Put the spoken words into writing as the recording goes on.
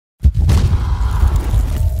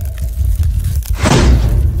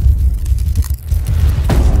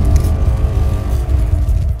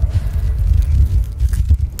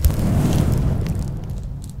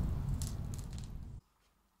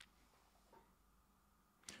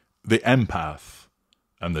the empath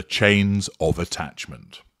and the chains of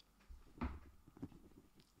attachment.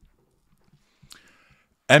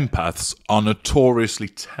 Empaths are notoriously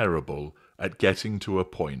terrible at getting to a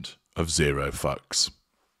point of zero fucks.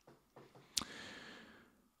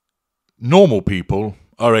 Normal people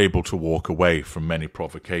are able to walk away from many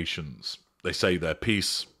provocations. They say their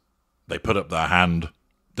piece, they put up their hand,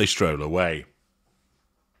 they stroll away.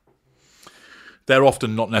 They're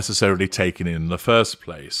often not necessarily taken in the first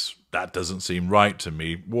place. That doesn't seem right to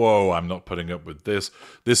me. Whoa, I'm not putting up with this.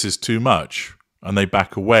 This is too much. And they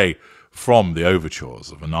back away from the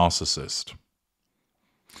overtures of a narcissist.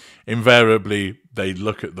 Invariably, they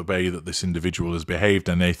look at the way that this individual has behaved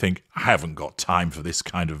and they think, I haven't got time for this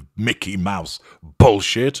kind of Mickey Mouse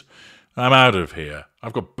bullshit. I'm out of here.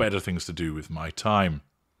 I've got better things to do with my time.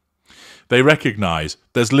 They recognize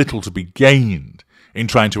there's little to be gained in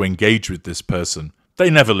trying to engage with this person. They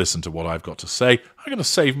never listen to what I've got to say. I'm going to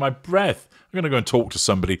save my breath. I'm going to go and talk to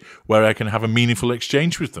somebody where I can have a meaningful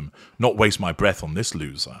exchange with them, not waste my breath on this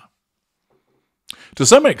loser. To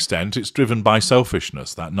some extent, it's driven by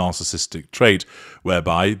selfishness, that narcissistic trait,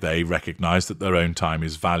 whereby they recognize that their own time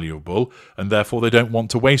is valuable, and therefore they don't want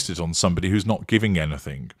to waste it on somebody who's not giving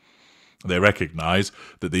anything. They recognize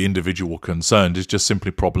that the individual concerned is just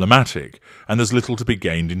simply problematic, and there's little to be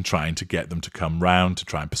gained in trying to get them to come round, to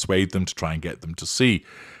try and persuade them, to try and get them to see.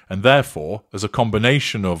 And therefore, as a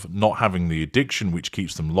combination of not having the addiction which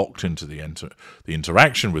keeps them locked into the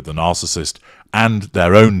interaction with the narcissist and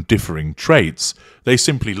their own differing traits, they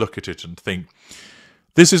simply look at it and think,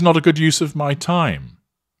 this is not a good use of my time.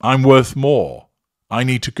 I'm worth more. I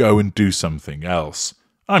need to go and do something else.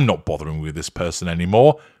 I'm not bothering with this person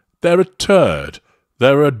anymore. They're a turd.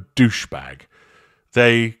 They're a douchebag.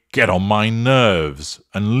 They get on my nerves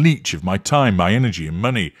and leech of my time, my energy and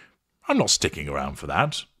money. I'm not sticking around for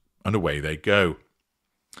that. And away they go.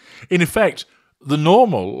 In effect, the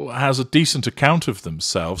normal has a decent account of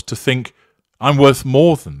themselves to think, I'm worth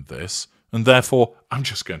more than this, and therefore I'm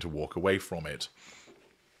just going to walk away from it.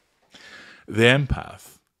 The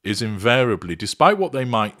empath is invariably, despite what they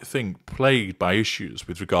might think, plagued by issues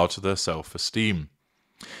with regard to their self-esteem.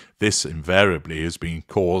 This invariably has been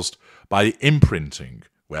caused by the imprinting,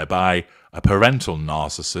 whereby a parental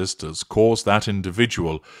narcissist has caused that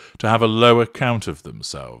individual to have a low account of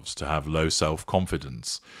themselves, to have low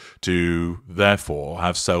self-confidence, to therefore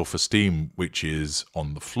have self-esteem which is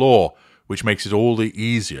on the floor, which makes it all the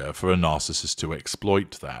easier for a narcissist to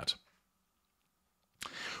exploit that.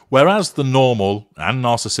 Whereas the normal and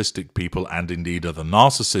narcissistic people, and indeed other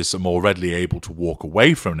narcissists, are more readily able to walk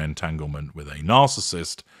away from an entanglement with a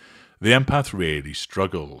narcissist, the empath really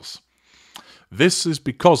struggles. This is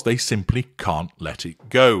because they simply can't let it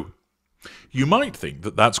go. You might think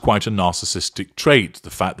that that's quite a narcissistic trait, the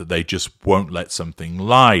fact that they just won't let something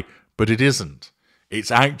lie, but it isn't.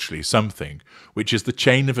 It's actually something which is the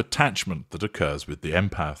chain of attachment that occurs with the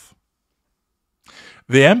empath.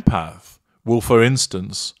 The empath will, for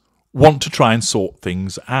instance, want to try and sort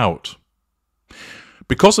things out.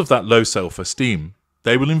 Because of that low self-esteem,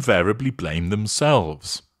 they will invariably blame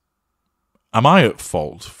themselves. Am I at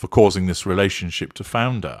fault for causing this relationship to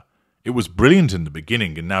founder? It was brilliant in the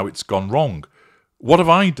beginning and now it's gone wrong. What have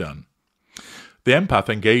I done? The empath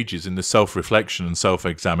engages in the self-reflection and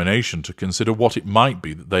self-examination to consider what it might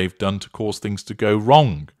be that they've done to cause things to go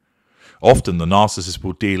wrong. Often the narcissist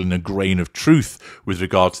will deal in a grain of truth with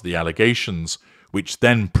regard to the allegations, which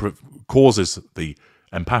then causes the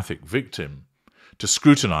empathic victim to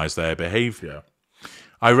scrutinize their behavior.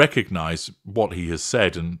 I recognize what he has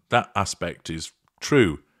said, and that aspect is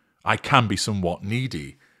true. I can be somewhat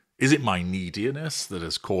needy. Is it my neediness that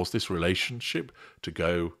has caused this relationship to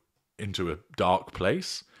go into a dark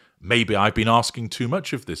place? Maybe I've been asking too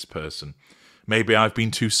much of this person. Maybe I've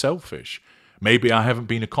been too selfish. Maybe I haven't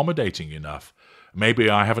been accommodating enough. Maybe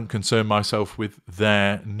I haven't concerned myself with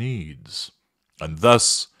their needs. And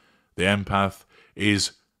thus, the empath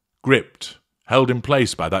is gripped, held in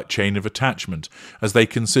place by that chain of attachment as they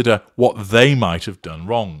consider what they might have done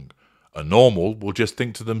wrong. A normal will just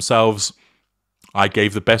think to themselves, I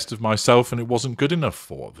gave the best of myself and it wasn't good enough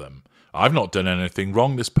for them. I've not done anything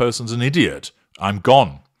wrong. This person's an idiot. I'm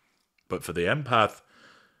gone. But for the empath,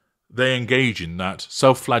 they engage in that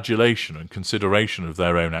self-flagellation and consideration of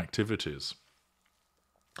their own activities.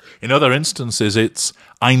 In other instances, it's,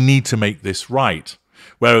 I need to make this right.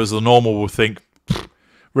 Whereas the normal will think,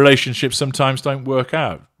 relationships sometimes don't work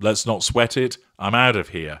out. Let's not sweat it. I'm out of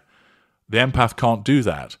here. The empath can't do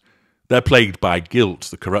that. They're plagued by guilt,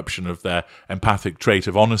 the corruption of their empathic trait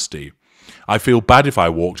of honesty. I feel bad if I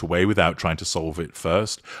walked away without trying to solve it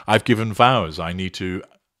first. I've given vows. I need to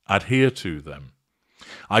adhere to them.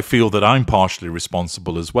 I feel that I'm partially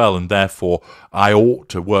responsible as well, and therefore I ought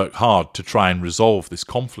to work hard to try and resolve this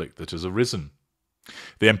conflict that has arisen.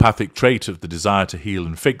 The empathic trait of the desire to heal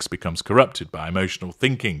and fix becomes corrupted by emotional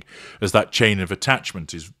thinking as that chain of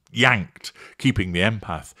attachment is yanked, keeping the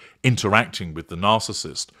empath interacting with the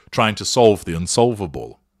narcissist, trying to solve the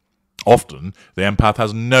unsolvable. Often, the empath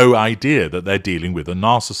has no idea that they're dealing with a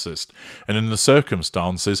narcissist, and in the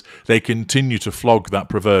circumstances, they continue to flog that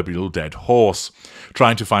proverbial dead horse,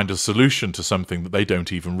 trying to find a solution to something that they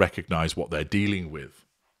don't even recognize what they're dealing with.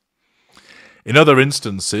 In other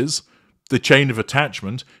instances, the chain of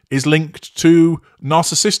attachment is linked to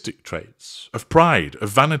narcissistic traits of pride, of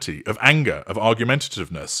vanity, of anger, of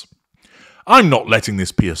argumentativeness. I'm not letting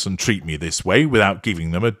this person treat me this way without giving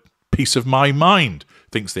them a piece of my mind,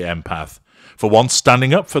 thinks the empath, for once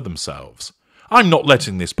standing up for themselves. I'm not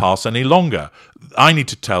letting this pass any longer. I need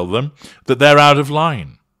to tell them that they're out of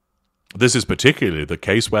line. This is particularly the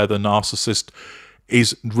case where the narcissist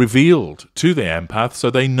is revealed to the empath so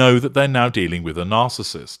they know that they're now dealing with a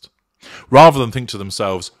narcissist. Rather than think to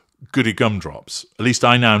themselves, goody gumdrops, at least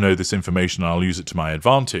I now know this information and I'll use it to my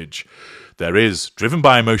advantage, there is, driven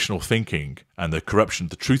by emotional thinking and the corruption of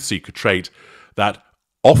the truth-seeker trait, that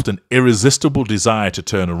often irresistible desire to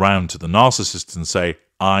turn around to the narcissist and say,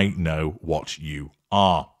 I know what you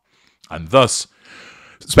are. And thus,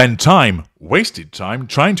 spend time, wasted time,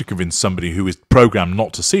 trying to convince somebody who is programmed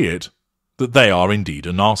not to see it, that they are indeed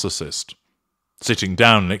a narcissist. Sitting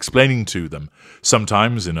down and explaining to them,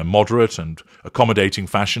 sometimes in a moderate and accommodating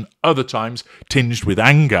fashion, other times tinged with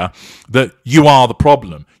anger, that you are the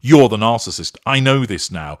problem, you're the narcissist, I know this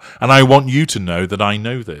now, and I want you to know that I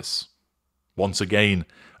know this. Once again,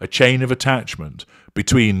 a chain of attachment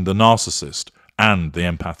between the narcissist and the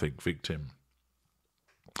empathic victim.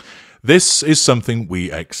 This is something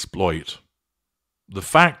we exploit. The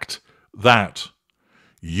fact that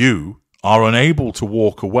you are unable to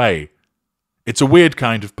walk away, it's a weird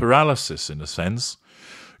kind of paralysis in a sense.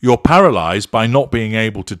 You're paralyzed by not being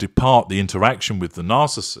able to depart the interaction with the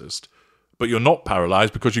narcissist, but you're not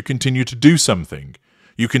paralyzed because you continue to do something.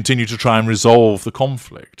 You continue to try and resolve the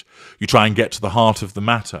conflict. You try and get to the heart of the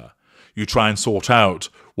matter. You try and sort out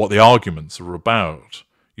what the arguments are about.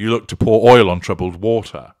 You look to pour oil on troubled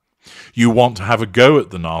water. You want to have a go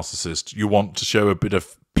at the narcissist. You want to show a bit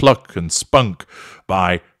of pluck and spunk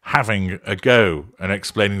by having a go and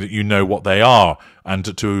explaining that you know what they are,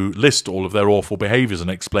 and to list all of their awful behaviours and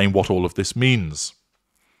explain what all of this means.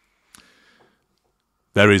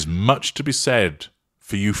 There is much to be said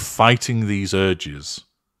for you fighting these urges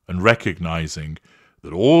and recognising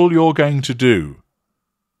that all you're going to do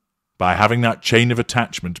by having that chain of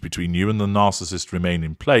attachment between you and the narcissist remain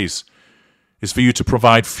in place is for you to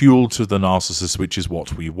provide fuel to the narcissist, which is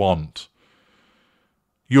what we want.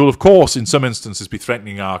 You'll, of course, in some instances be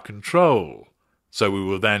threatening our control, so we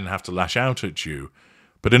will then have to lash out at you.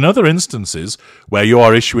 But in other instances, where you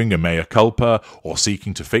are issuing a mea culpa or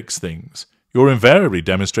seeking to fix things, you're invariably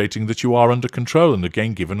demonstrating that you are under control and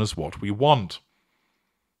again given us what we want.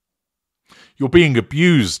 You're being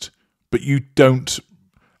abused, but you don't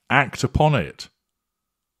act upon it.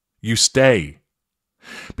 You stay.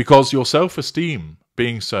 Because your self-esteem,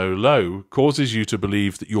 being so low, causes you to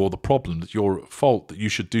believe that you're the problem, that you're at fault, that you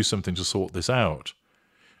should do something to sort this out.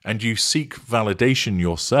 And you seek validation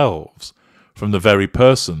yourselves from the very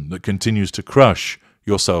person that continues to crush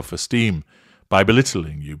your self-esteem by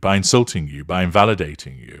belittling you, by insulting you, by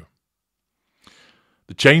invalidating you.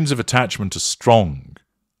 The chains of attachment are strong.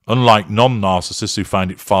 Unlike non-narcissists who find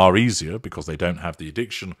it far easier, because they don't have the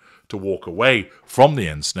addiction, to walk away from the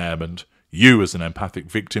ensnarement, you as an empathic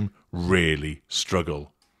victim really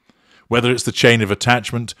struggle. Whether it's the chain of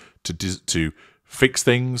attachment to fix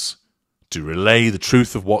things, to relay the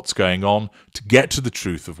truth of what's going on, to get to the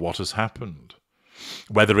truth of what has happened.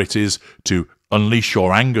 Whether it is to unleash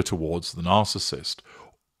your anger towards the narcissist.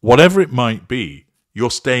 Whatever it might be, you're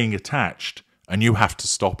staying attached and you have to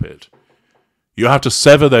stop it. You have to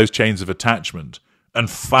sever those chains of attachment and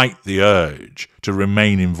fight the urge to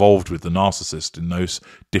remain involved with the narcissist in those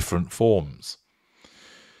different forms.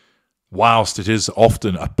 Whilst it is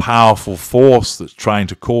often a powerful force that's trying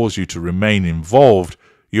to cause you to remain involved,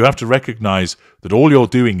 you have to recognize that all you're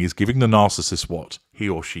doing is giving the narcissist what he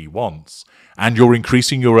or she wants, and you're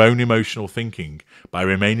increasing your own emotional thinking by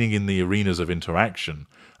remaining in the arenas of interaction,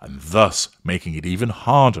 and thus making it even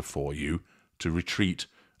harder for you to retreat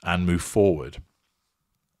and move forward.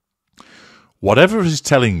 Whatever is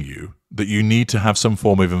telling you that you need to have some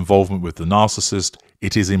form of involvement with the narcissist,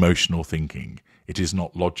 it is emotional thinking. It is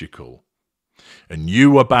not logical. And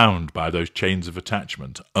you are bound by those chains of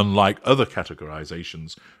attachment, unlike other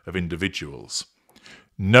categorizations of individuals.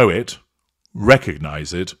 Know it,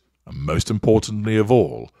 recognize it, and most importantly of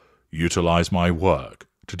all, utilize my work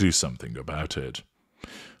to do something about it.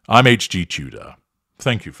 I'm H.G. Tudor.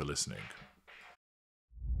 Thank you for listening.